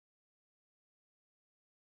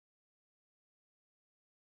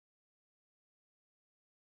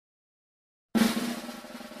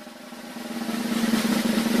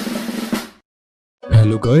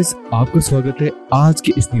Hello guys, आपका स्वागत है आज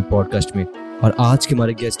के इस न्यू पॉडकास्ट में। और आज के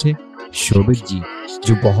हमारे गेस्ट है शोभित जी,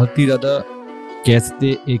 जो बहुत ही ज़्यादा कह सकते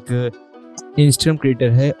एक इंस्टाग्राम क्रिएटर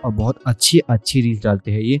है और बहुत अच्छी अच्छी रील्स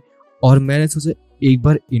डालते हैं ये। और मैंने सोचा एक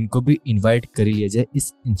बार इनको भी इनवाइट कर ही लिया जाए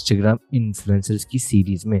इस इंस्टाग्राम इन्फ्लुएंसर्स की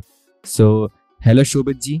सीरीज में। So hello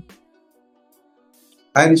Shobhit ji.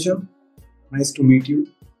 Hi Rishabh, nice to meet you.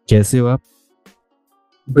 कैसे हो आप?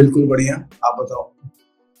 बिल्कुल बढ़िया, आप बताओ।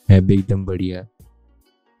 मैं भी एकदम बढ़िया।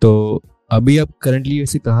 तो अभी आप करंटली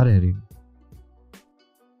वैसे कहाँ रह रहे हो?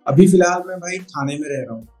 अभी फिलहाल मैं भाई थाने में रह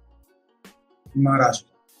रहा हूँ,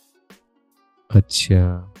 महाराष्ट्र।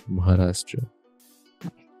 अच्छा, महाराष्ट्र।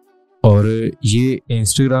 और ये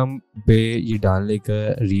इंस्टाग्राम पे ये डालने का,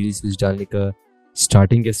 रील्स डालने का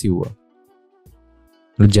स्टार्टिंग कैसे हुआ,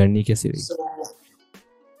 मतलब जर्नी कैसे रही? सो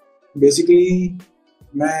बेसिकली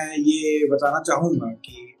मैं ये बताना चाहूँगा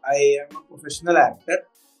कि I am a professional actor.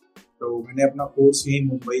 तो मैंने अपना कोर्स यही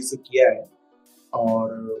मुंबई से किया है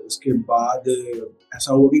और उसके बाद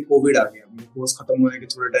ऐसा हुआ कि कोविड आ गया, मेरा कोर्स खत्म होने के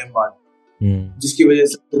थोड़े टाइम बाद, जिसकी वजह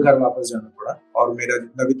से घर वापस जाना पड़ा और मेरा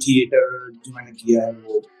जितना भी थिएटर जो मैंने किया है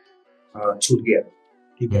वो छूट गया।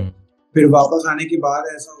 ठीक है। फिर वापस आने के बाद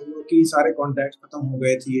ऐसा हुआ कि सारे कॉन्टैक्ट खत्म हो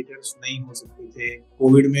गए, थिएटर्स नहीं हो सकते थे।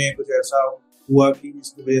 कोविड में कुछ ऐसा हुआ कि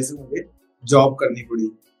जिसकी वजह से मुझे जॉब करनी पड़ी।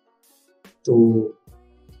 तो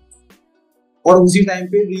और उसी टाइम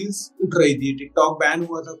पे रील्स उठ रही थी, टिकटॉक बैन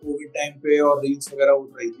हुआ था कोविड टाइम पे और रील्स वगैरह उठ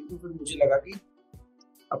रही थी। तो फिर मुझे लगा कि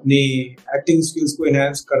अपनी एक्टिंग स्किल्स को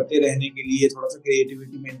एनहांस करते रहने के लिए, थोड़ा सा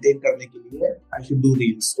क्रिएटिविटी मेंटेन करने के लिए आई शुड डू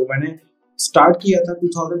रील्स। तो मैंने स्टार्ट किया था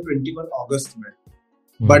 2021 अगस्त में,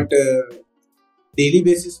 बट डेली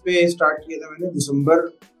बेसिस पे स्टार्ट किया था मैंने दिसंबर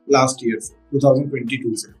लास्ट ईयर से,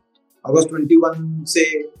 2022 से। अगस्त 21 से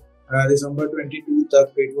दिसंबर 22 तक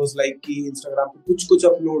इट वाज लाइक कि इंस्टाग्राम पे कुछ कुछ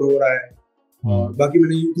अपलोड हो रहा है और बाकी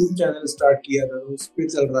मैंने यूट्यूब चैनल स्टार्ट किया था तो उस पे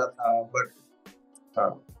चल रहा था। But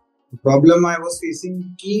problem I was facing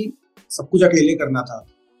कि सब कुछ अकेले करना था,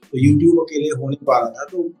 तो यूट्यूब अकेले हो नहीं पा रहा था।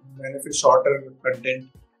 तो मैंने फिर शॉर्टर कंटेंट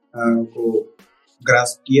को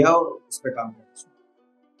ग्रास्प किया और उस पे काम किया।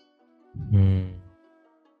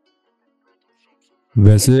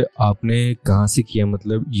 वैसे आपने कहाँ से किया,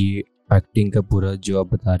 मतलब ये एक्टिंग का पूरा जो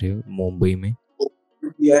आप बता रहे हो मुंबई में?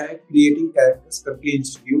 किया है क्रिएटिव कैरेक्टर्स करके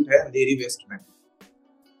इंस्टीट्यूट है अंधेरी वेस्ट में।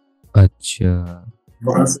 अच्छा।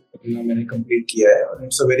 वहाँ से मैंने कंप्लीट किया है और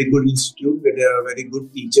it's a very good institute with very good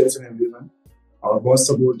teachers and everyone, और बहुत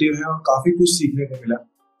सपोर्टिव है और काफी कुछ सीखने को मिला।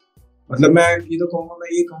 मतलब मैं ये तो कहूँगा, मैं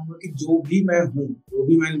ये कहूँगा कि जो भी मैं हूँ, जो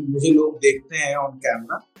भी मैं मुझे लोग देखते हैं ऑन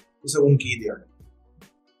कैमरा, ये सब उनकी ही देन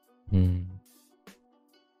है।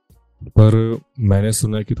 पर मैंने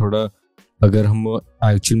सुना कि थोड़ा अगर हम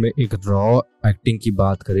एक्चुअल में एक रॉ एक्टिंग की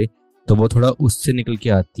बात करें तो वो थोड़ा उससे निकल के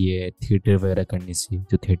आती है थिएटर वगैरह करने से,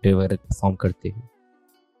 जो थिएटर वगैरह परफॉर्म करते हैं,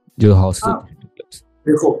 जो हाउस होते हैं क्लब्स।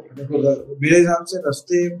 देखो देखो मेरे हिसाब से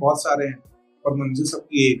रास्ते बहुत सारे हैं और मंजिल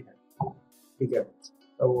सबकी एक है। ठीक है।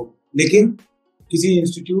 तो लेकिन किसी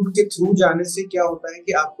इंस्टीट्यूट के थ्रू जाने से क्या होता है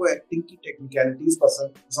कि आपको एक्टिंग की टेक्निकलिटीज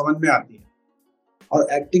समझ में आती है, और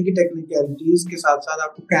एक्टिंग की टेक्निकलिटीज के साथ साथ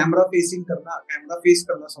आपको कैमरा फेस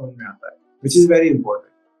करना समझ में आता है, विच इज वेरी इंपॉर्टेंट।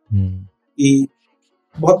 कि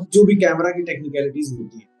बहुत जो भी कैमरा की टेक्निकलिटीज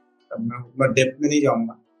होती है, अब मैं डेप्थ में नहीं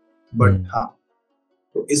जाऊंगा, बट हाँ,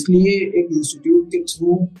 तो इसलिए एक इंस्टीट्यूट के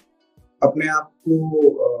थ्रू अपने आप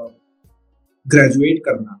को ग्रेजुएट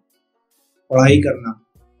करना, पढ़ाई करना,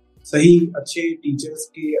 सही अच्छे टीचर्स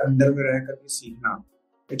के अंडर में रह करके सीखना,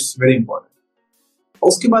 इट्स वेरी इंपॉर्टेंट।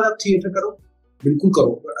 उसके बाद आप थिएटर करो, बिल्कुल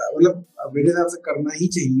करो, मतलब मेरे हिसाब से करना ही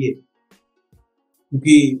चाहिए,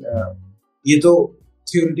 क्योंकि ये तो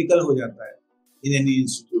थियोरेटिकल हो जाता है in any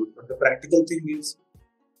institute, but the practical thing is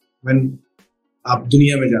when आप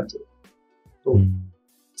दुनिया में जाते हो तो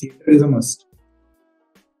थिएटर इज अ मस्ट।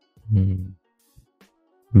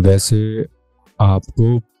 वैसे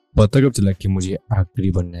आपको पता कब चला कि मुझे एक्टर ही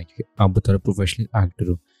बनना है? कि आप बता रहे प्रोफेशनल एक्टर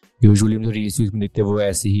हो। यूजुअली हम जो रील्स में देखते हैं वो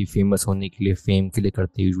ऐसे ही फेमस होने के लिए, फेम के लिए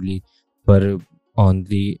करते हैं यूजुअली, पर ऑन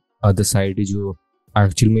दी अदर साइड जो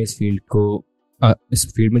एक्चुअल में इस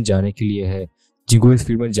फील्ड में जाने के लिए है, जिनको इस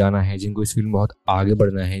फील्ड में जाना है, जिनको इस फील्ड में बहुत आगे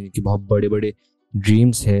बढ़ना है, जिनके बहुत बड़े बड़े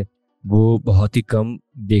ड्रीम्स है, वो बहुत ही कम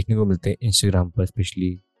देखने को मिलते हैं इंस्टाग्राम पर, स्पेशली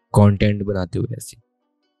कंटेंट बनाते हुए ऐसे।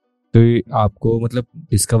 तो ये आपको मतलब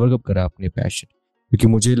डिस्कवर कब करा अपने पैशन? क्योंकि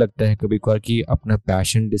मुझे लगता है कभी कभार कि अपना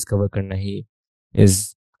पैशन डिस्कवर करना ही is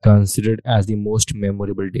considered as the most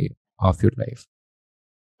memorable day of your life.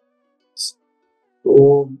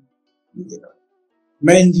 तो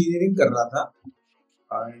मैं इंजीनियरिंग कर रहा था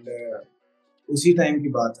एंड उसी टाइम की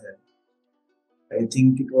बात है, I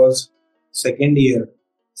think it was second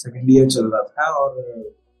year चल रहा था, और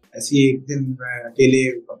ऐसी एक दिन मैं अकेले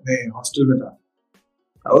अपने हॉस्टल में था।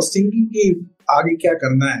 आई वाज थिंकिंग कि आगे क्या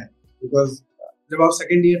करना है, बिकॉज जब आप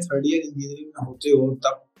second year third year engineering में होते हो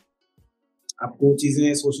तब आपको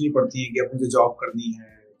चीजें सोचनी पड़ती हैं कि अब मुझे जॉब करनी है,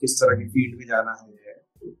 किस तरह की फील्ड में जाना है।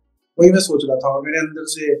 तो वही मैं सोच रहा था और मेरे अंदर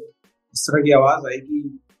से इस तरह की आवाज आई कि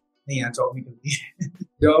नहीं यार, जॉब नहीं करनी है।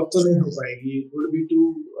 जॉब तो नहीं हो पाएगी, it would be too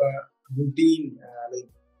routine, like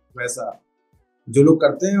वैसा जो लोग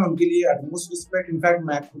करते हैं उनके लिए अटमोस्ट रिस्पेक्ट, इनफैक्ट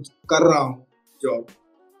मैं खुद कर रहा हूँ जॉब,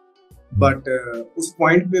 बट उस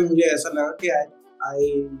पॉइंट पे मुझे ऐसा लगा कि I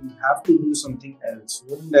have to do something else.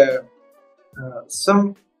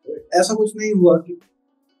 Some ऐसा कुछ नहीं हुआ कि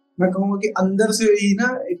मैं कहूँगा कि अंदर से ही ना,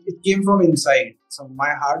 it came from inside, some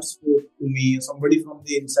my heart spoke to me, somebody from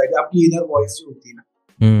the inside. आपकी इनर वॉइस जो होती है ना,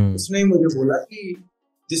 उसने ही मुझे बोला कि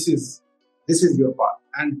this is your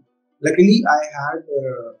path. And luckily I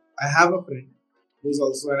have a friend who is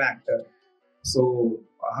also an actor, so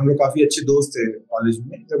हम लोग काफी अच्छे दोस्त थे कॉलेज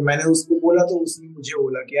में। जब मैंने उसको बोला तो उसने मुझे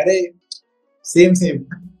बोला कि अरे सेम सेम।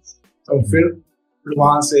 तो फिर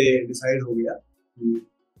वहां से डिसाइड हो गया कि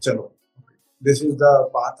चलो, this is the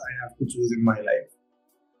path I have to choose in my life.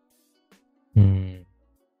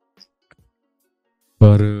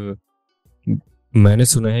 पर मैंने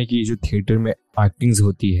सुना है कि जो थिएटर में एक्टिंग्स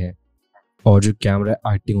होती है और जो कैमरा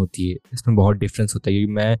एक्टिंग होती है, इसमें बहुत डिफरेंस होता है।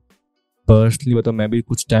 क्योंकि मैं पर्सनली बताऊँ, मैं भी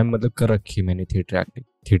कुछ टाइम मतलब कर रखी है मैंने थिएटर एक्टिंग।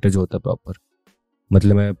 थिएटर जो होता है प्रॉपर,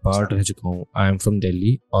 मतलब मैं पार्ट रह चुका हूँ। आई एम फ्रॉम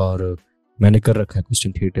दिल्ली और मैंने कर रखा है कुछ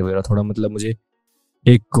टाइम थिएटर वगैरह। थोड़ा मतलब मुझे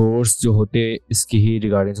एक कोर्स जो होते इसके ही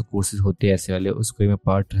रिगार्डिंग जो कोर्सेज होते हैं ऐसे वाले, उसको मैं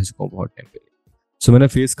पार्ट रह चुका हूँ बहुत टाइम पहले। सो मैंने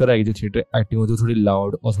फेस करा है कि जो थिएटर एक्टिंग होती है थोड़ी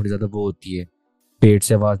लाउड और थोड़ी ज़्यादा वो होती है, पेट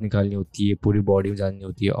से आवाज़ निकालनी होती है, पूरी बॉडी में जानी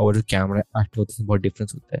होती है, और जो कैमरा एक्ट होता है उसमें बहुत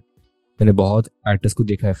डिफरेंस होता है। मैंने बहुत एक्टर्स को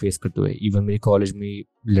देखा है फेस करते हुए। इवन मेरे कॉलेज में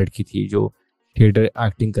लड़की थी जो थिएटर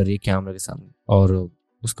एक्टिंग कर रही है कैमरा के सामने, और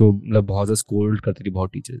उसको मतलब बहुत ज़्यादा स्कोल्ड करती थी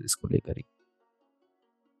बहुत टीचर्स इसको लेकर ही।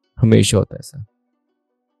 हमेशा होता है ऐसा।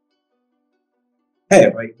 है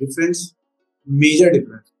भाई डिफरेंस, मेजर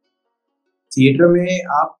डिफरेंस। थिएटर में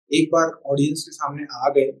आप एक बार ऑडियंस के सामने आ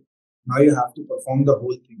गए, now you have to perform the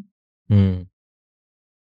whole thing.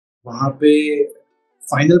 वहां पे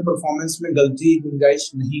फाइनल परफॉर्मेंस में गलती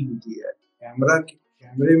गुंजाइश नहीं होती है।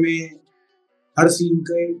 कैमरे में हर सीन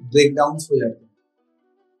के ब्रेक डाउन्स हो जाते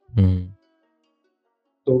हैं।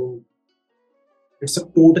 तो it's a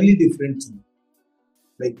totally different thing,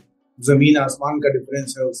 like जमीन आसमान का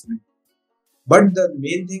डिफरेंस है उसमें। But the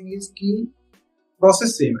main thing is कि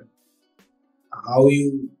प्रोसेस सेम है। How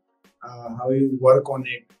you work on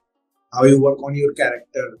it, how you work on your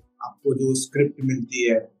character. आपको जो स्क्रिप्ट मिलती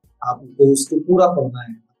है आपको उसको पूरा पढ़ना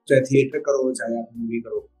है, चाहे थिएटर करो चाहे आप मूवी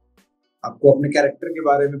करो। आपको अपने कैरेक्टर के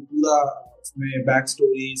बारे में पूरा उसमें बैक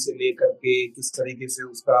स्टोरी से लेकर के किस तरीके से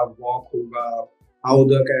उसका वॉक होगा, how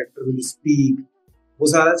the character will speak, वो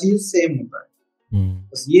सारा चीज सेम होता है।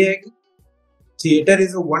 बस ये है कि theatre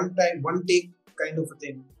is a one take kind of a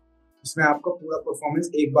thing, इसमें आपका पूरा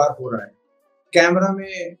परफॉर्मेंस एक बार हो रहा है। कैमरा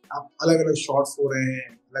में आप अलग अलग शॉट्स हो रहे हैं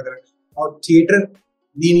अलग अलग, और थिएटर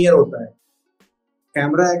लीनियर होता है।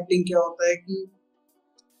 कैमरा एक्टिंग क्या होता है कि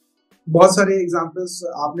बहुत सारे एग्जांपल्स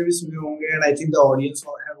आपने भी सुने होंगे, and I think the audience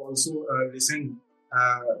have also listened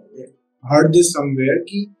heard this somewhere,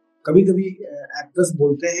 कि कभी-कभी एक्टर्स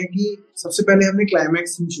बोलते हैं कि सबसे पहले हमने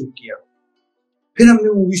क्लाइमैक्स सीन शूट किया, फिर हमने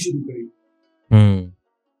मूवी शुरू करी।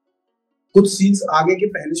 कुछ सीन्स आगे के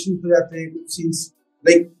पहले शूट हो जाते हैं, कुछ सीन्स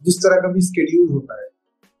लाइक जिस तरह का भी स्केड्यूल होता है।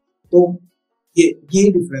 तो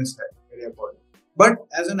ये डिफरेंस है मेरे according. But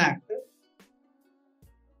as an actor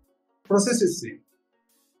process is same.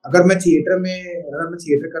 अगर मैं थिएटर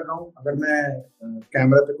कर रहा हूँ, अगर मैं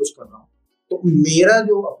कैमरा पे कुछ कर रहा हूँ, तो मेरा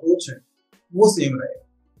जो अप्रोच है वो सेम रहेगा।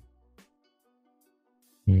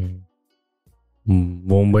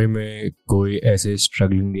 मुंबई में कोई ऐसे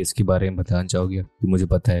स्ट्रगलिंग डेज के बारे में बताना चाहोगे? कि मुझे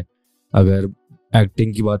पता है अगर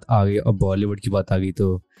एक्टिंग की बात आ गई और बॉलीवुड की बात आ गई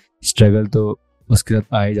तो स्ट्रगल तो उसके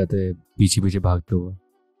साथ आ ही जाते हैं, पीछे पीछे भागते हुए।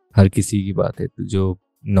 हर किसी की बात है जो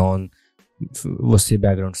नॉन उससे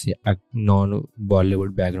बैकग्राउंड से, नॉन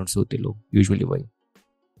बॉलीवुड बैकग्राउंड से होते लोग यूजुअली वही।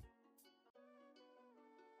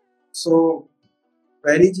 सो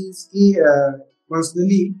पहली चीज की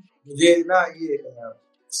पर्सनली मुझे ना ये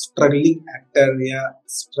स्ट्रगलिंग एक्टर या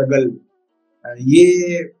स्ट्रगल,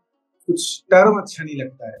 ये कुछ टर्म अच्छा नहीं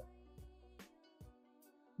लगता है।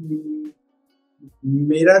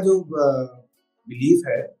 मेरा जो बिलीफ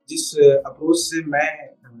है, जिस अप्रोच से मैं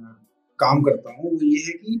काम करता हूँ, वो ये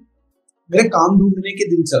है कि मेरे काम ढूंढने के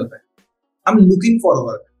दिन चल रहे हैं। I am looking for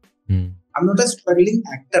work. I am not a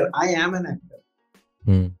struggling actor, I am an actor.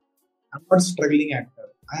 I am not struggling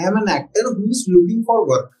actor, I am an actor who is looking for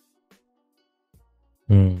work.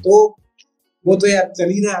 तो वो तो यार चल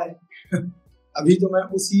ही रहा है। अभी तो मैं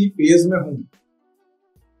उसी फेज में हूँ।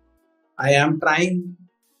 आई एम ट्राइंग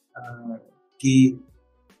कि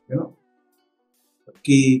यू नो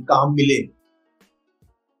कि काम मिले,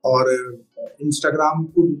 और Instagram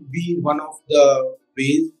could be one of the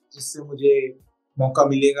ways जिससे मुझे मौका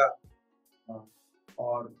मिलेगा।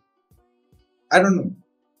 और आई डोंट नो,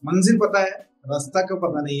 मंजिल पता है, रास्ता का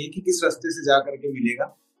पता नहीं है कि किस रास्ते से जा करके मिलेगा।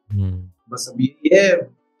 बस अभी ये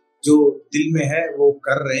जो दिल में है वो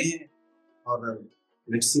कर रहे हैं, और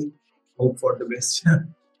let's see, hope for the best.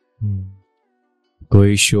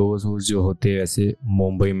 कोई शोज जो होते हैं ऐसे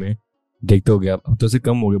मुंबई में देखते हो गया, अब तो से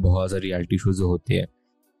कम हो गया, बहुत सारे रियलिटी शोज जो होते हैं,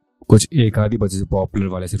 कुछ एक आधी बचे से पॉपुलर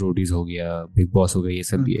वाले से रोडीज हो गया, बिग बॉस हो गया, ये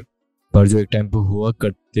सब भी है। पर जो एक टाइम पे हुआ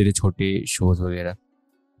करते थे छोटे शोज वगैरह,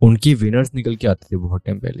 उनकी विनर्स निकल के आते थे बहुत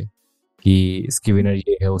टाइम पहले कि इसकी विनर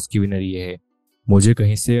ये है, उसकी विनर ये है। मुझे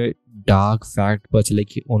कहीं से डार्क फैक्ट पता चले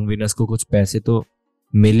कि उन विनर्स को कुछ पैसे तो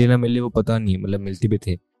मिले ना मिले वो पता नहीं, मतलब मिलते भी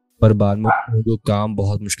थे, पर बाद में उनको काम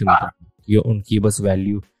बहुत मुश्किल होता है कि उनकी बस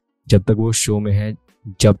वैल्यू जब तक वो शो में है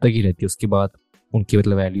जब तक ही रहती है, उसके बाद उनकी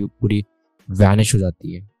मतलब वैल्यू पूरी वैनिश हो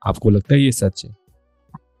जाती है। आपको लगता है ये सच है?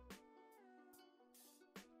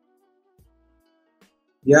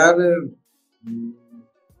 यार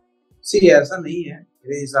सी ऐसा नहीं है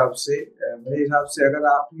मेरे हिसाब से। अगर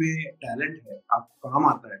आप में टैलेंट है, आपको काम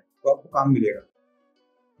आता है, तो आपको काम मिलेगा।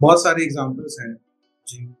 बहुत सारे एग्जांपल्स हैं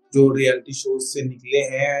जो रियलिटी शोज से निकले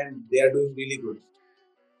हैं and they are doing really good,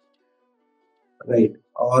 right.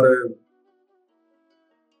 और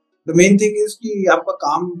द मेन थिंग इज कि आपका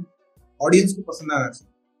काम ऑडियंस को पसंद आना चाहिए।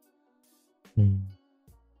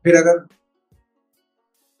 फिर अगर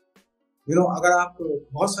अगर आप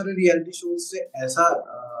बहुत सारे रियलिटी शोज से ऐसा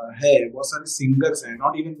है, बहुत सारे सिंगर्स हैं,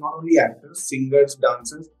 not only actors, singers,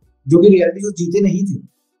 dancers, जो कि रियलिटी शो जीते नहीं थे,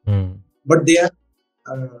 but they are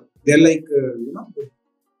like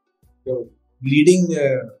leading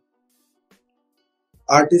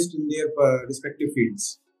artist in their respective fields.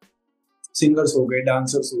 Singers हो गए,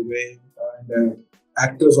 डांसर्स हो गए, एंड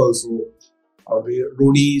एक्टर्स आल्सो, और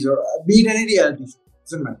रोडीज, और be it any reality show,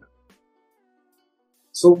 doesn't matter.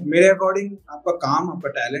 So मेरे अकॉर्डिंग आपका काम, आपका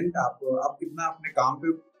टैलेंट, आप कितना अपने काम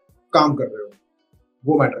पे काम कर रहे हो,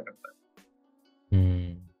 वो मैटर करता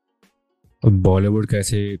है। बॉलीवुड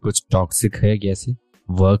कैसे कुछ टॉक्सिक है कैसे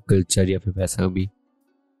वर्क कल्चर या फिर वैसा भी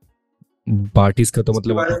पार्टीज का तो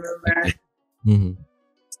मतलब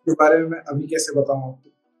इसके बारे में मैं अभी कैसे बताऊं आपको?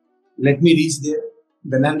 Let me reach there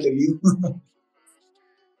then I will tell you.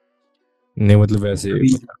 नहीं मतलब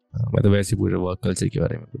वैसे पूरे वर्क कल्चर के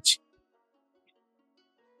बारे में कुछ।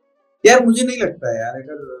 यार मुझे नहीं लगता है यार,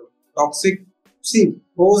 अगर toxic, see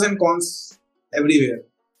pros and cons everywhere.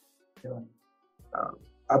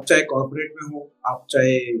 आप चाहे कॉर्पोरेट में हो, आप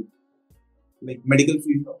चाहे लाइक मेडिकल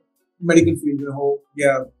फील्ड में हो,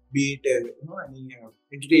 या be it any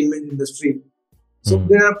entertainment industry, so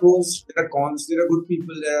there are pros, there are cons, there are good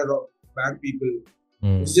people, there are bad people.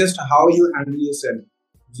 It's just how you handle yourself,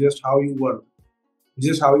 it's just how you work, it's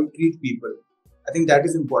just how you treat people. I think that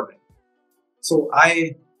is important. So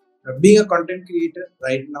being a content creator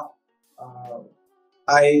right now,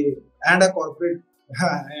 and a corporate,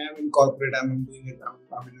 I am in corporate, I'm doing it,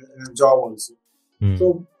 I'm in a job also.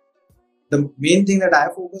 So the main thing that I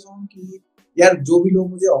focus on कि यार जो भी लोग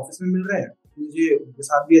मुझे office में मिल रहे हैं, मुझे उनके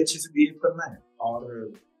साथ भी अच्छे से बिहेव करना है, और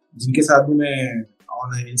जिनके साथ भी मैं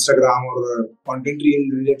ऑन इंस्टाग्राम और कंटेंट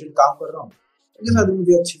रिलेटेड काम कर रहा हूँ, उनके साथ भी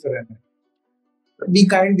मुझे अच्छे से रहना है। Be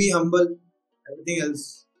kind, be humble, everything else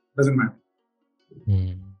doesn't matter.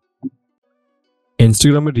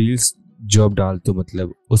 Instagram में रील्स जो आप डालते हो,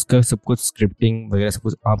 मतलब उसका सब कुछ स्क्रिप्टिंग वगैरह सब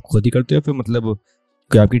कुछ आप खुद ही करते हो, फिर मतलब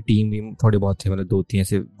क्या आपकी टीम भी थोड़े बहुत है, मतलब 2-3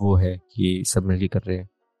 ऐसे वो है कि सब मिलके कर रहे हैं?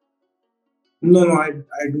 No,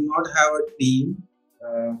 I do not have a team.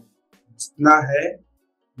 जितना है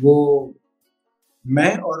वो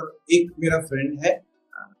मैं और एक मेरा फ्रेंड है,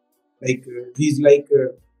 like he's like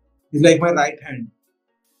my right hand.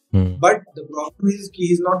 But the problem is कि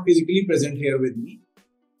he's not physically present here with me.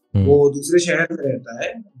 वो दूसरे शहर में रहता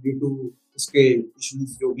है due to उसके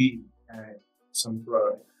issues जो भी है, some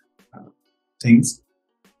things.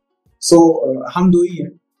 So हम दो ही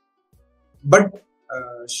हैं, but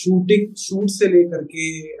शूट से लेकर के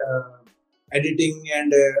editing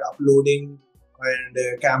and uploading and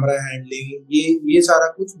camera handling, ये सारा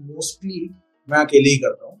कुछ मोस्टली मैं अकेले ही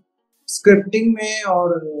करता हूँ। स्क्रिप्टिंग में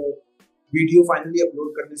और वीडियो फाइनली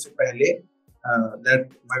अपलोड करने से पहले दैट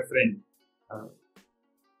माय फ्रेंड,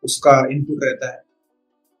 उसका इनपुट रहता है।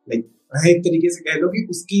 लाइक एक तरीके से कह लो कि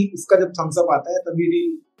उसका जब थम्स अप आता है तभी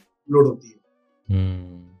रील अपलोड होती है।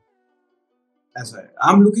 ऐसा है.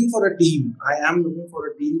 I'm looking for a team. I am looking for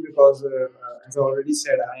a team because, as I already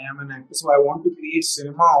said, I am an actor, so I want to create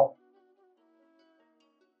cinema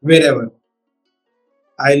wherever.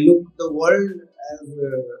 I look the world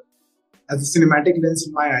as a cinematic lens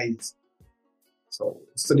in my eyes. So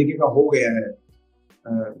इस तरीके का हो गया है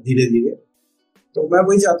धीरे धीरे. तो मैं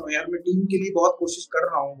वही चाहता हूँ यार. मैं टीम के लिए बहुत कोशिश कर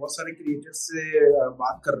रहा हूँ, बहुत सारे क्रिएटर्स से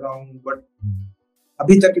बात कर रहा हूँ, बट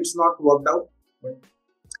अभी तक it's not worked out. But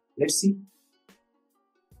let's see.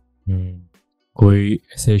 कोई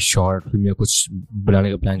ऐसे शॉर्ट फिल्म या कुछ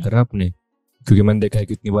बनाने का प्लान कर रहा है आपने? क्योंकि मैंने देखा है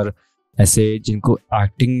कितनी बार ऐसे जिनको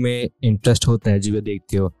एक्टिंग में इंटरेस्ट होता है, जो भी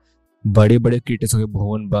देखते हो बड़े बड़े क्रिएटर्स होंगे,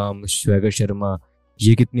 भुवन बाम, श्वेगर शर्मा,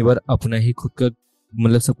 ये कितनी बार अपना ही खुद का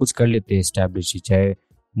मतलब सब कुछ कर लेते हैं एस्टैब्लिश. चाहे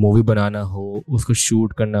मूवी बनाना हो, उसको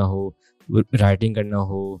शूट करना हो, राइटिंग करना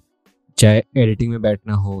हो, चाहे एडिटिंग में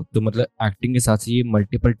बैठना हो, तो मतलब एक्टिंग के साथ से ये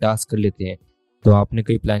मल्टीपल टास्क कर लेते हैं. तो आपने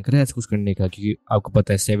कहीं प्लान करा है ऐसा कुछ करने का? क्योंकि आपको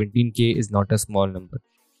पता है 17K is not a small number.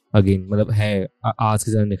 Again मतलब है आज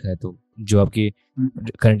के ज़माने देखा है तो जो आपके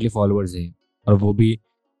करंटली फॉलोअर्स हैं, और वो भी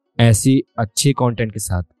ऐसी अच्छे कंटेंट के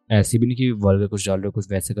साथ. ऐसे भी नहीं कि वर्ग कुछ डाल रहे हो,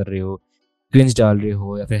 कुछ वैसे कर रहे हो, क्रिंज डाल रहे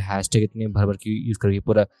हो, या फिर हैशटैग इतने भर भर के यूज़ कर रही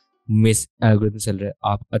पूरा मिस एल्गोरिथम चल रहा है.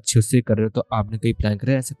 आप अच्छे उससे कर रहे हो, तो आपने कहीं प्लान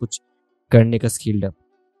करा है ऐसे कुछ करने का स्किल्ड अप?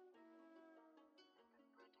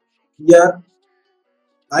 यार,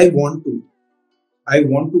 I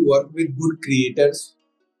want to work with good creators.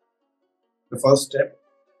 The first step.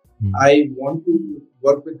 I want to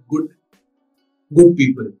work with good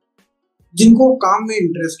people जिनको काम में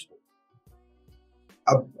इंटरेस्ट हो.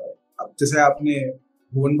 अब जैसे आपने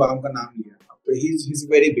भुवन बाम का नाम लिया, अब he is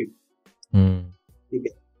very big. ठीक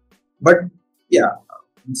है. But yeah,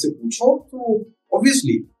 उनसे पूछो तो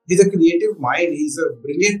obviously he's a creative mind, he's a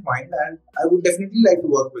brilliant mind, and I would definitely like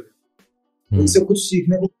to work with him. उनसे कुछ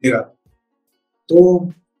सीखने को मिलेगा. तो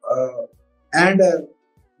एंड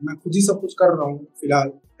मैं खुद ही सब कुछ कर रहा हूँ फिलहाल,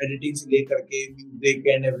 एडिटिंग से लेकर के music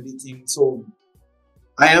and everything. So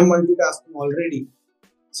I am multitasking already.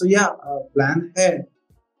 सो या प्लान है,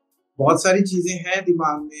 बहुत सारी चीजें हैं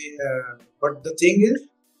दिमाग में, but the thing is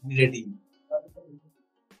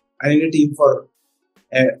I need a team for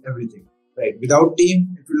everything, right? Without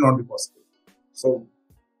team it will not be possible. सो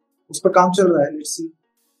उस पर काम चल रहा है. Let's see.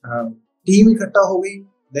 टीम इकट्ठा हो गई,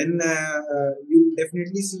 then you'll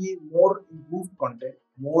definitely see more improved content,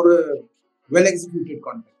 more well executed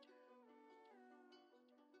content.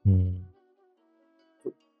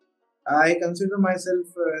 I consider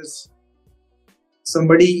myself as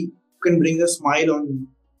somebody who can bring a smile on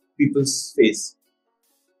people's face,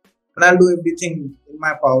 and I'll do everything in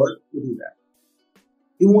my power to do that.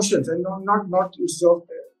 Emotions, and not it's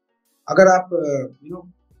just agar aap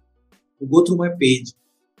go through my page,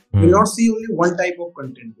 you will not see only one type of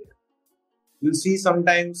content there. You'll see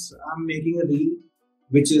sometimes I'm making a reel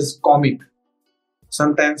which is comic.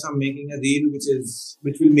 Sometimes I'm making a reel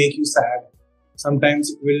which will make you sad.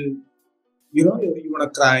 Sometimes it will, you want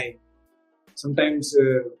to cry. Sometimes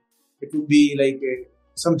it would be like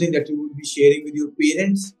something that you would be sharing with your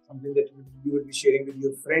parents, something that you would be sharing with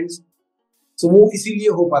your friends. So वो इसीलिए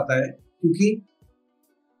हो पाता है क्योंकि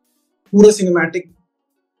पूरा cinematic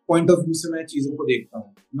point of view से मैं चीजों को देखता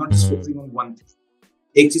हूँ, not just focusing on one thing.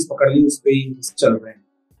 एक चीज पकड़ ली, उस पे ही चल रहे हैं.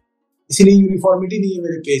 इसीलिए यूनिफॉर्मिटी नहीं है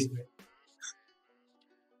मेरे पेज में,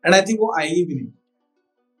 एंड आई थिंक वो आएगी भी नहीं.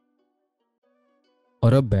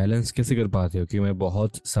 और अब बैलेंस कैसे कर पाते हो? कि मैं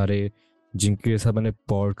बहुत सारे जिनके साथ मैंने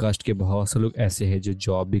पॉडकास्ट के बहुत से लोग ऐसे हैं जो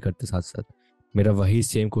जॉब भी करते साथ साथ. मेरा वही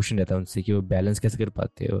सेम क्वेश्चन रहता है उनसे कि वो बैलेंस कैसे कर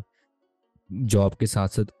पाते हो जॉब के साथ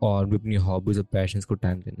साथ और भी अपनी हॉबीज और पैशंस को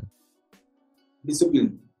टाइम देना.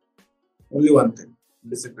 Discipline. Only one thing.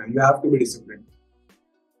 Discipline. You have to be disciplined.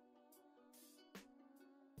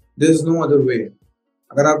 There is no other way.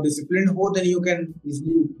 अगर आप disciplined हो, then you can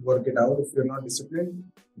easily work it out. If you're not disciplined,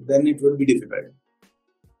 then it will be difficult.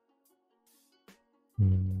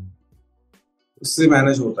 उससे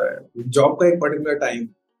manage होता है. Job का एक particular time,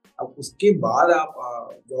 अब उसके बाद आप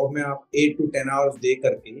जॉब में आप 8 to 10 hours दे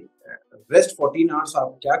करके रेस्ट 14 hours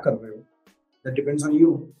आप क्या कर रहे हो, that depends on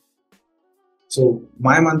you. So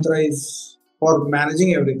my mantra is for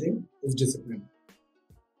managing everything is discipline.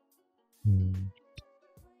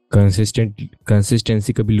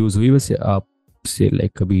 Consistency कभी लूज हुई वैसे आपसे,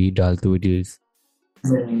 लाइक कभी डालते हुए रील्स?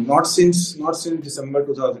 Not since December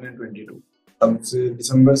 2022. तब से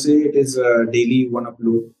दिसंबर से it is daily one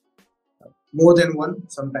upload, more than one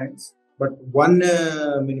sometimes, but one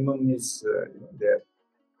minimum is there.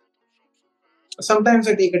 Sometimes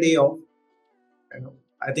I take a day off.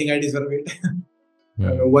 I think I deserve it.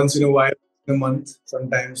 Once in a while, in a month.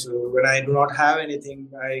 Sometimes when I do not have anything,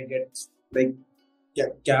 I get like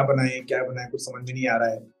क्या बनाए कुछ समझ में नहीं आ रहा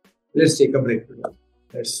है, let's take a break,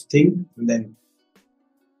 let's think then.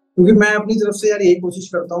 क्योंकि मैं अपनी तरफ से यार यही कोशिश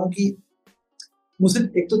करता हूँ कि मुझसे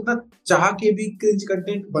एक तो इतना चाह के भी क्रिंज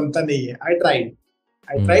कंटेंट बनता नहीं है। I tried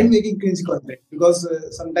hmm. Making cringe content because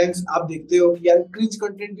sometimes आप देखते हो कि यार क्रिंज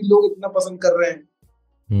कंटेंट भी लोग इतना पसंद कर रहे हैं,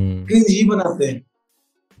 हम्म। क्रिंज ही बनाते हैं।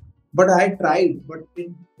 But I tried but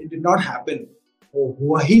it did not happen, वो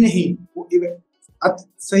हुआ ही नहीं। वो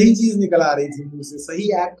सही चीज निकल आ रही थी मुंह से, सही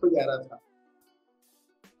एक्ट हो जा रहा था।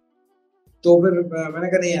 तो फिर मैंने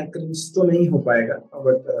कहा नहीं यार क्रिंज तो नहीं हो पाएगा,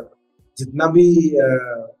 बट जितना भी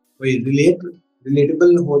वही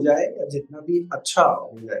रिलेटेबल हो जाए, या जितना भी अच्छा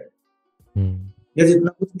हो जाए, हम्म। या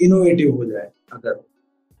जितना कुछ इनोवेटिव हो जाए, अगर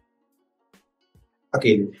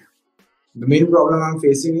अकेले। The main problem I am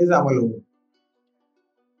facing is I am alone.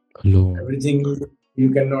 Hello. Everything you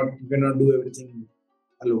cannot do everything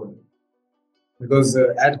alone, because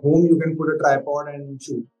at home you can put a tripod and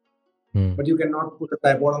shoot, hmm. but you cannot put a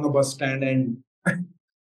tripod on the bus stand and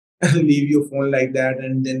leave your phone like that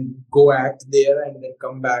and then go act there and then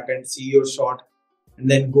come back and see your shot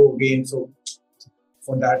and then go again. So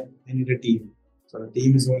for that I need a team. So the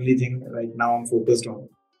team is the only thing right now I'm focused on.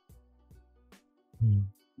 Hmm.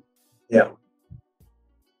 Yeah.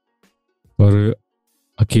 और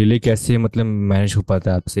अकेले कैसे मतलब manage हो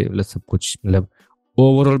पाता है आपसे, मतलब सब कुछ, मतलब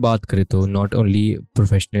ओवरऑल बात करें तो नॉट ओनली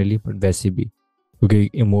प्रोफेशनली बट वैसे भी, क्योंकि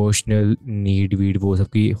इमोशनल नीड वीड वो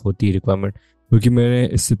सबकी होती है रिक्वायरमेंट। क्योंकि मैंने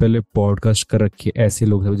इससे पहले पॉडकास्ट कर रखे ऐसे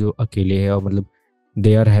लोग हैं जो अकेले हैं और मतलब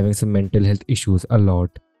they are having some mental health issues a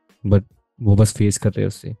lot, but वो बस फेस कर रहे हैं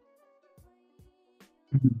उससे।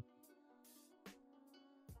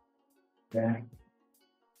 Yeah.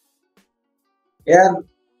 Yeah.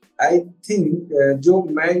 I think जो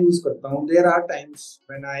मैं यूज करता हूँ, there are times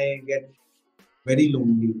when I get very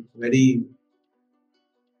lonely, very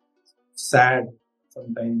sad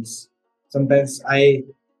sometimes. Sometimes I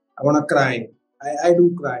want to cry. I do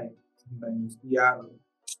cry sometimes. Yeah,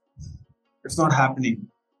 it's not happening.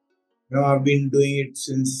 I've been doing it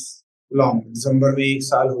since long. December में एक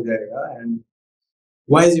साल हो जाएगा, and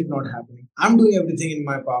why is it not happening? I'm doing everything in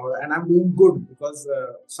my power and I'm doing good, because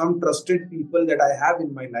some trusted people that I have in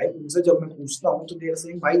my life, उनसे जब मैं पूछता हूँ तो they are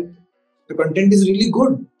saying, भाई, the content is really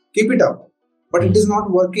good, keep it up, but it is hmm. not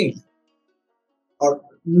working. Or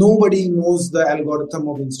nobody knows the algorithm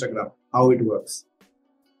of Instagram, how it works.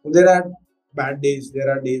 So there are bad days, there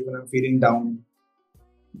are days when I'm feeling down.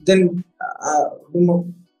 Then the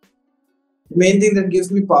main thing that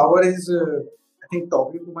gives me power is I think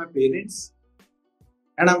talking to my parents,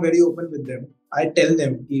 and I'm very open with them. I tell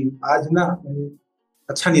them कि आज ना मुझे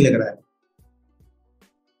अच्छा नहीं लग रहा है,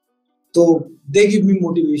 तो they give me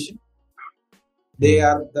motivation. They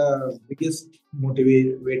are the biggest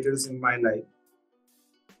motivators in my life.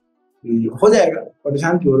 हो जाएगा,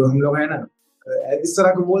 परेशान क्यों हो रहे हो, हम लोग है ना, इस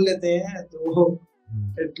तरह को बोल लेते हैं तो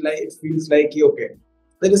it feels like कि okay,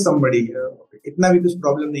 there is somebody, इतना भी कुछ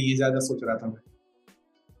प्रॉब्लम नहीं है, ज्यादा सोच रहा था मैं।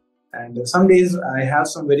 And some days I have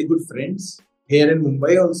some very good friends here in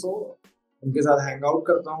Mumbai also, उनके साथ हैंग आउट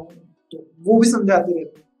करता हूँ, तो वो भी समझाते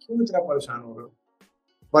रहते हैं क्यों इतना परेशान हो रहे हो।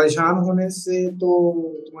 परेशान होने से तो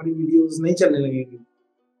तुम्हारी वीडियोस नहीं चलने लगेंगी,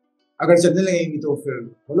 अगर चलने लगेंगी तो फिर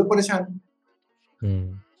बोलो परेशान।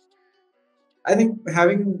 I think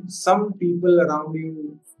having some people around you,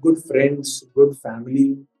 good friends, good family,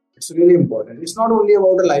 it's really important. It's not only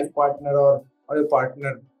about a life partner or a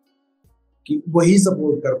partner कि वही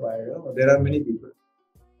सपोर्ट कर पाएगा। There are many people.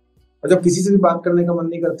 और जब किसी से भी बात करने का मन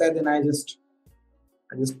नहीं करता है, then I just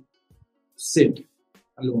sit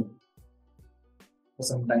alone for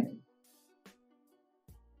some time.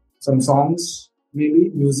 Some songs, maybe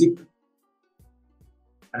music,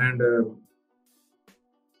 and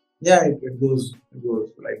yeah, it goes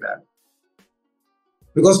like that.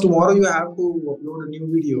 Because tomorrow you have to upload a new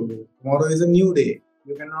video. Tomorrow is a new day.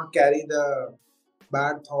 You cannot carry the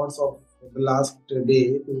bad thoughts of the last day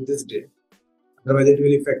to this day. Otherwise, it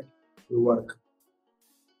will affect your work.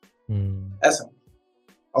 ऐसा,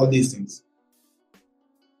 all these things.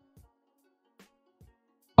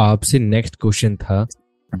 आपसे next question था,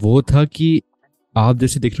 वो था कि आप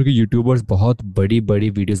जैसे देख रहे हो कि यूट्यूबर्स बहुत बड़ी बड़ी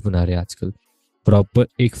वीडियोस बना रहे हैं आजकल, प्रॉपर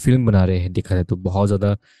एक फिल्म बना रहे हैं, दिखा रहे तो बहुत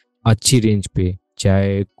ज़्यादा अच्छी रेंज पे,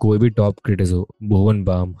 चाहे कोई भी टॉप क्रिएटर्स हो, भुवन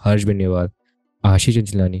बाम, हर्ष बेनीवाल, आशीष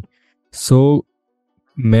चंचलानी। सो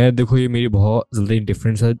मैं देखो, ये मेरी बहुत ज़्यादा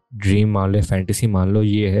डिफरेंट सा ड्रीम मान लो, फैंटेसी मान लो,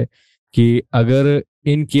 ये है कि अगर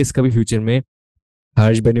इन केस कभी फ्यूचर में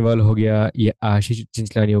हर्ष बेनीवाल हो गया या आशीष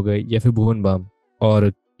चिंचलानी हो गए या फिर भुवन बाम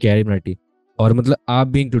और कैरी मराठी, और मतलब आप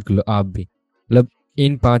भी इंक्लूड कर लो, आप भी, मतलब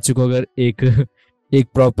इन पांचों को अगर एक एक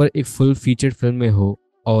प्रॉपर एक फुल फीचर फिल्म में हो,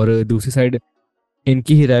 और दूसरी साइड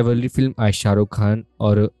इनकी ही राइवलरी फिल्म आई शाहरुख खान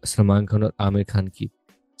और सलमान खान और आमिर खान की।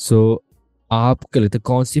 सो आप क्या लगता है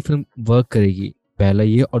कौन सी फिल्म वर्क करेगी? पहला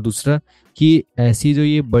ये, और दूसरा कि ऐसी जो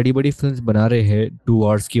ये बड़ी बड़ी फिल्म्स बना रहे हैं 2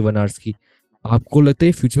 आवर्स की, 1 आवर्स की, आपको लगता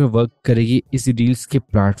है फ्यूचर में वर्क करेगी इस रील्स के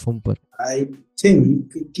प्लेटफॉर्म पर? आई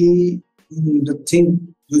थिंक कि द थिंग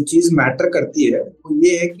जो चीज मैटर करती है वो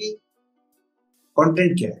ये है कि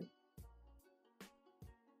कंटेंट क्या है,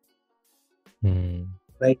 हम्म।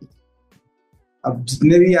 राइट? अब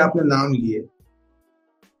जितने भी आपने नाम लिए,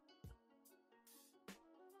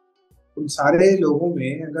 उन सारे लोगों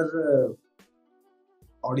में अगर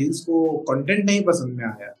ऑडियंस को कंटेंट नहीं पसंद में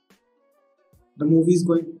आया, the movie is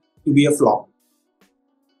going to be a flop.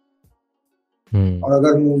 हम्म। और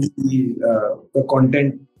अगर मूवी का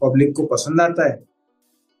कंटेंट पब्लिक को पसंद आता है,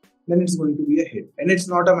 then it's going to be a hit. And it's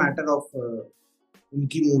not a matter of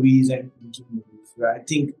उनकी मूवीज एंड उनकी मूवीज। आई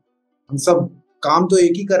थिंक हम सब काम तो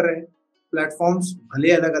एक ही कर रहे हैं, प्लेटफॉर्म्स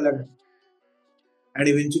भले अलग अलग हैं, एंड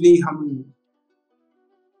इवेंचुअली हम,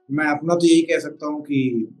 मैं अपना तो यही कह सकता हूँ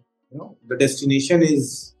कि the destination is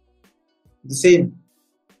the same.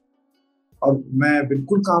 और मैं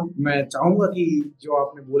बिल्कुल काम, मैं चाहूंगा कि जो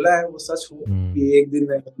आपने बोला है वो सच हो, हम्म। कि एक दिन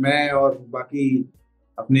मैं और बाकी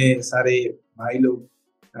अपने सारे भाई लोग,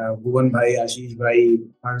 भुवन भाई, आशीष भाई,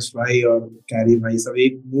 हर्ष भाई और कैरी भाई, सब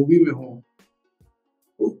एक मूवी में हो,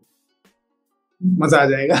 तो मजा आ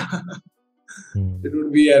जाएगा। हम्म। It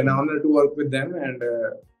would B an honour to work with them, and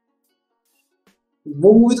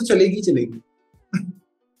वो मूवी तो चलेगी ही चलेगी,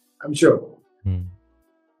 आई एम श्योर। हम्म।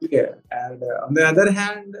 ठीक है। And on the other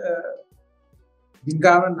hand,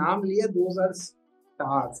 जिनका आपने नाम लिया, दोज आर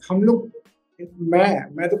स्टार्स। हम लोग,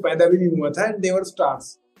 मैं तो पैदा भी नहीं हुआ था एंड दे वर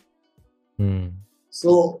स्टार्स। हम्म।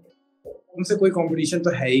 सो उनसे कोई कंपटीशन तो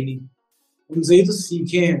है ही नहीं, उनसे ही तो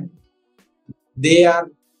सीखे हैं। They are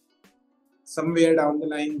somewhere down the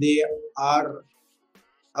line, they are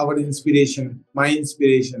our inspiration, my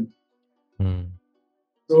inspiration. Hmm.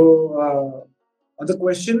 So, the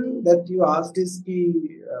question that you asked is कि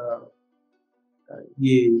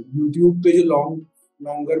ये YouTube पे जो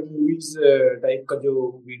लॉन्गर मूवीज टाइप का जो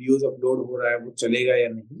वीडियोस अपलोड हो रहा है वो चलेगा या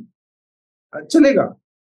नहीं? चलेगा,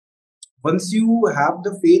 once you have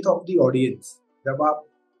the faith of the audience. जब आप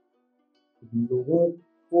लोगों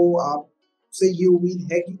को, आपसे ये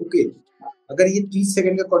उम्मीद है कि ओके, अगर ये 30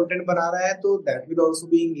 सेकंड का कंटेंट बना रहा है तो that will also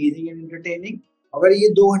be engaging and entertaining. अगर ये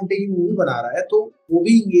 2 घंटे की मूवी बना रहा है तो वो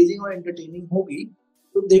भी एंगेजिंग और एंटरटेनिंग होगी,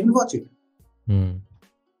 तो they will watch it, hmm.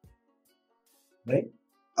 Right?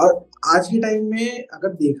 और आज के टाइम में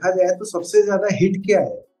अगर देखा जाए तो सबसे ज्यादा हिट क्या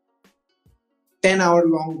है? 10 hour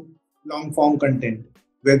long long form content,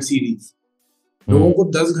 web series. लोगों को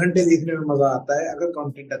 10 घंटे देखने में मजा आता है अगर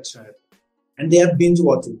कंटेंट अच्छा है, and they are binge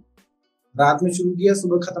watching. रात में शुरू किया,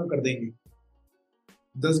 सुबह खत्म कर देंगे,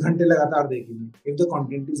 10 घंटे लगातार देखेंगे, if the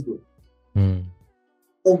content is good. Hmm.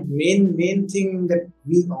 तो main thing that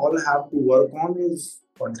we all have to work on is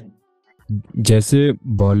content. जैसे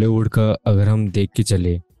बॉलीवुड का अगर हम देख के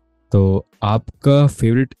चले, तो आपका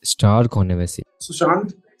फेवरेट स्टार कौन है वैसे?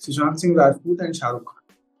 Sushant Sushant Singh Rajput and Shahrukh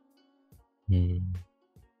Khan. Hmm.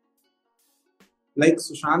 Like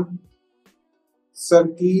Sushant sir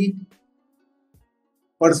की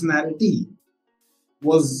personality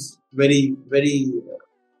was very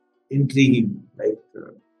intriguing. Like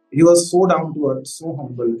he was so down to earth, so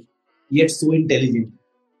humble, yet so intelligent.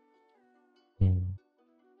 Hmm.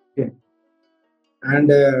 Okay.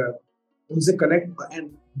 And unse connect.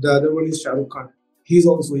 And the other one is Shahrukh Khan. He's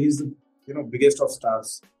the biggest of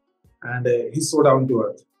stars, and he's so down to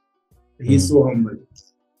earth. He's so humble.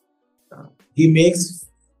 Uh, he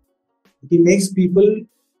makes people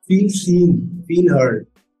feel seen, feel heard.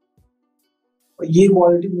 और ये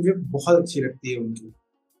quality मुझे बहुत अच्छी लगती है उनकी।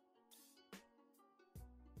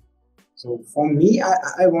 So for me,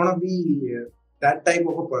 I want to be that type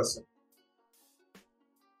of a person.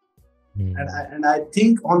 And I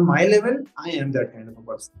think on my level, I am that kind of a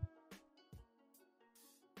person.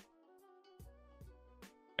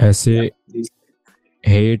 ऐसे Yeah.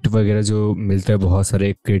 Hate वगैरह जो मिलता है बहुत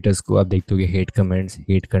सारे क्रिएटर्स को, आप देखते हो कि हेट कमेंट्स,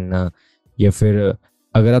 हेट करना, या फिर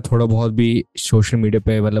अगर आप थोड़ा बहुत भी सोशल मीडिया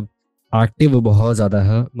पे मतलब एक्टिव बहुत ज़्यादा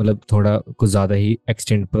है, मतलब थोड़ा कुछ ज़्यादा ही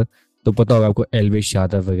एक्सटेंड पर, तो पता होगा आपको एलविश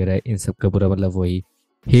यादव वगैरह इन सब का पूरा मतलब वही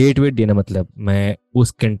हेट वेट देना। मतलब मैं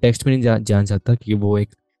उस कंटेक्स्ट में नहीं जान सकता कि वो एक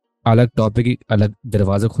अलग टॉपिक, एक अलग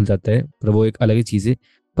दरवाज़ा खुल जाता है, पर वो एक अलग ही चीज़ है।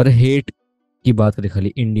 पर हेट की बात करें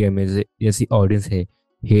खाली इंडिया में जैसी ऑडियंस है,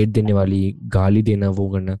 हेट देने वाली, गाली देना, वो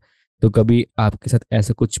करना, तो कभी आपके साथ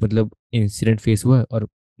ऐसा कुछ मतलब इंसिडेंट फेस हुआ है? और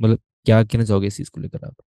मतलब क्या कहना चाहोगे इस चीज़ को लेकर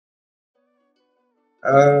आप?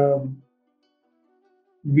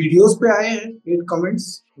 वीडियोस पे आए हैं 8 कमेंट्स,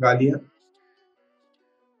 गालियां,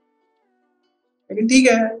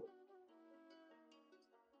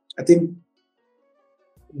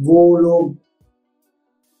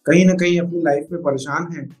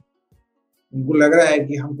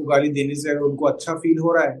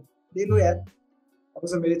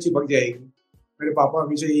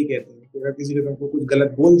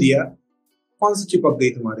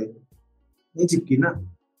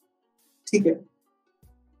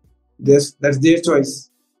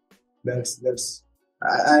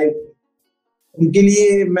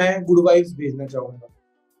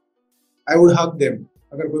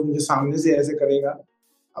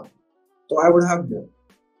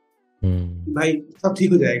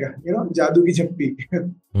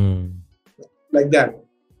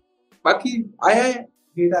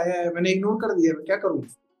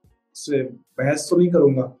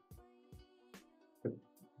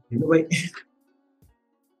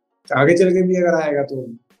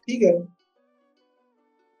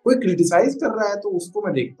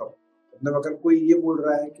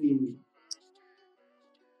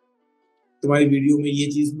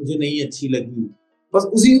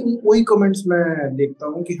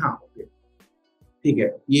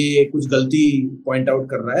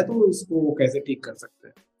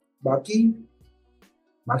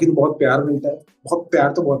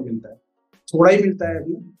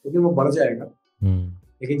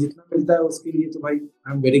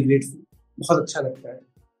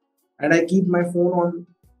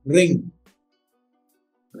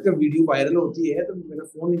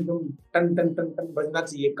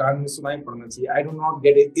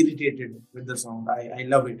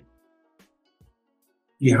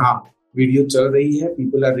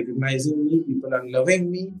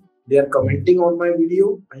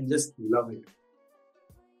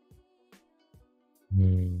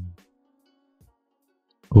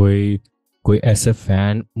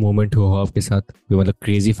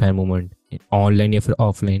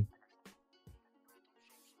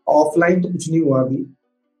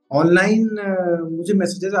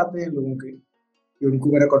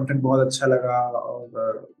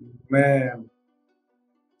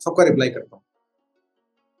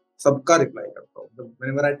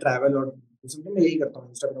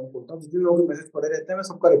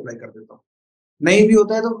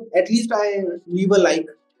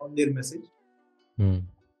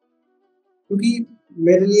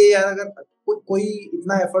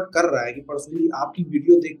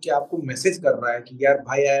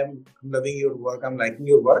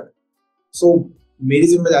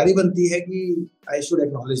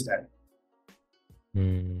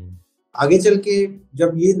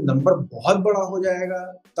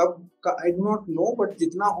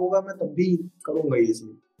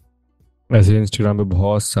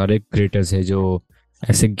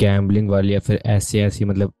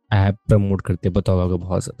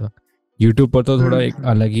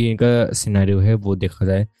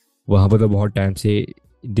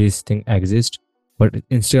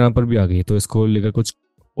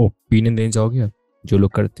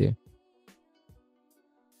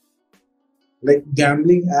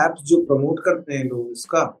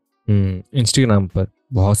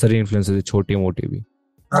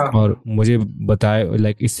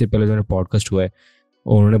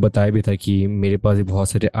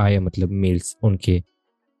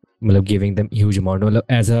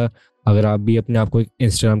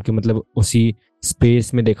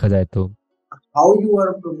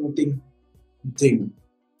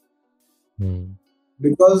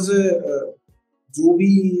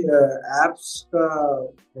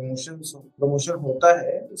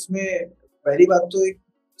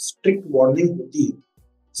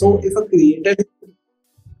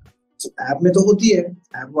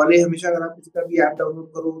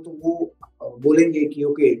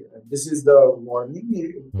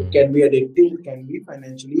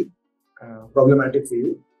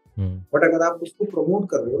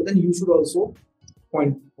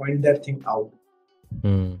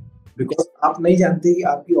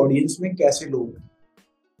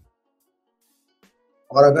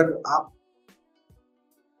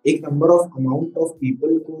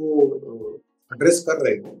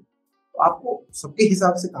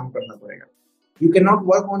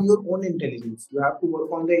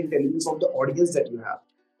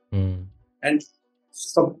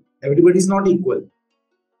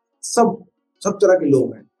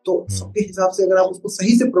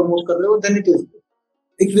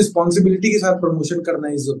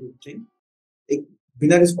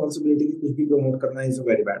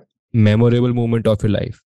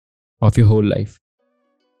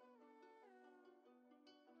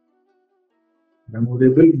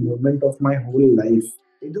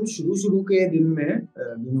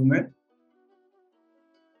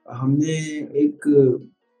 हमने एक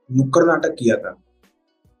नुक्कड़ नाटक किया था।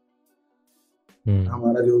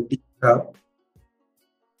 हमारा जो टीम था,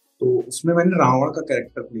 तो उसमें मैंने रावण का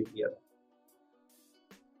कैरेक्टर प्ले किया था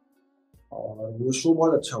और वो शो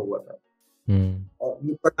बहुत अच्छा हुआ था। और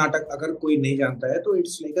नुक्कड़ नाटक अगर कोई नहीं जानता है तो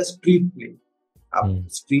it's like a street play. आप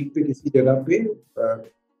स्ट्रीट पे किसी जगह पे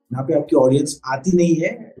यहाँ पे आपकी ऑडियंस आती नहीं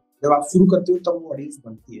है, जब आप शुरू करते हो तब वो ऑडियंस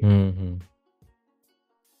बनती है।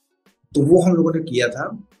 तो वो हम लोगों ने किया था।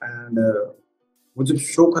 एंड वो जब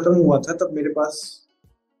शो खत्म हुआ था तब मेरे पास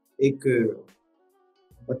एक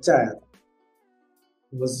बच्चा आया था,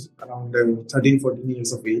 was around 13-14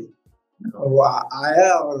 years of age। और वो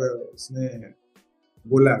आया और उसने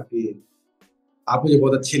बोला कि आप मुझे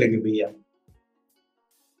बहुत अच्छे लगे भैया।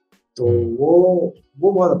 तो वो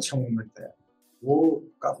बहुत अच्छा मोमेंट था। वो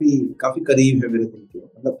काफी काफी करीब है मेरे दिल के।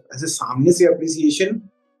 मतलब ऐसे सामने से अप्रिसिएशन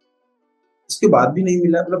उसके बाद भी नहीं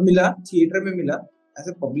मिला। मतलब मिला थिएटर में मिला,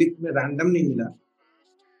 ऐसे पब्लिक में रैंडम नहीं मिला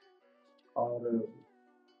और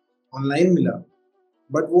ऑनलाइन मिला।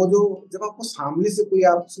 बट वो जो जब आपको सामने से कोई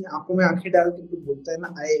आपसे आंखों में आंखें डाल के बोलता है ना,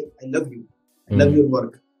 I love you, I love your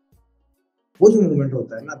work, वो जो मोमेंट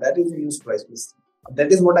होता है ना, that is most priceless.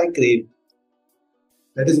 That is what I crave,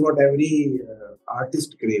 that is what every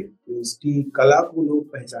artist crave. उसकी कला को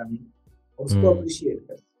लोग पहचाने और उसको अप्रिशिएट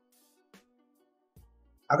करें।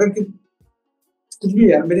 अगर कि कुछ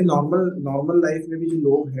भी यार, मेरी नॉर्मल लाइफ में भी जो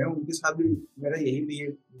लोग हैं उनके साथ भी मेरा यही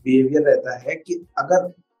बिहेवियर रहता है कि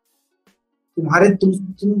अगर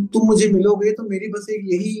तुम मुझे मिलोगे तो मेरी बस एक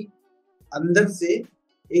यही अंदर से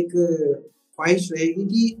एक ख्वाहिश रहेगी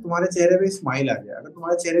कि तुम्हारे चेहरे पे स्माइल आ जाए। अगर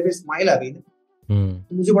तुम्हारे चेहरे पे स्माइल आ गई ना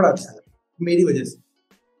तो मुझे बड़ा अच्छा है, मेरी वजह से।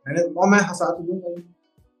 मैं हंसा तो दूंगा,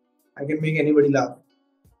 I can make anybody laugh.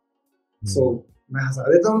 सो मैं हंसा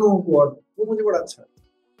देता हूँ लोगों को और वो मुझे बड़ा अच्छा है।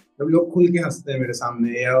 जब लोग खुल के हंसते हैं मेरे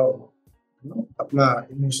सामने या अपना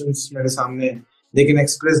इमोशंस मेरे सामने, दे कैन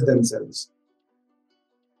एक्सप्रेस देमसेल्व्स,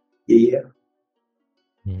 यही है।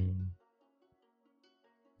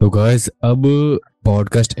 तो गाइस अब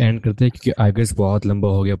पॉडकास्ट एंड करते हैं, क्योंकि आई गेस बहुत लंबा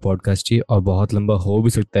हो गया पॉडकास्ट ये, और बहुत लंबा हो भी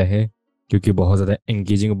सकता है क्योंकि बहुत ज़्यादा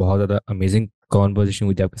एंगेजिंग, बहुत ज़्यादा अमेजिंग कॉन्वर्सेशन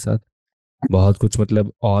हुई थी आपके साथ। बहुत कुछ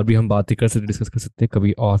मतलब और भी हम बातें कर सकते, डिस्कस कर सकते हैं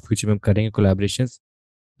कभी और, फ्यूचर में हम करेंगे कोलैबोरेशंस।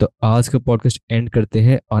 तो आज का पॉडकास्ट एंड करते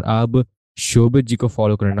हैं, और आप शोभित जी को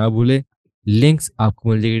फॉलो करना ना भूलें। लिंक्स आपको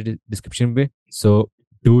मिल जाएगी डिस्क्रिप्शन पे, so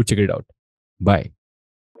do check it out. Bye.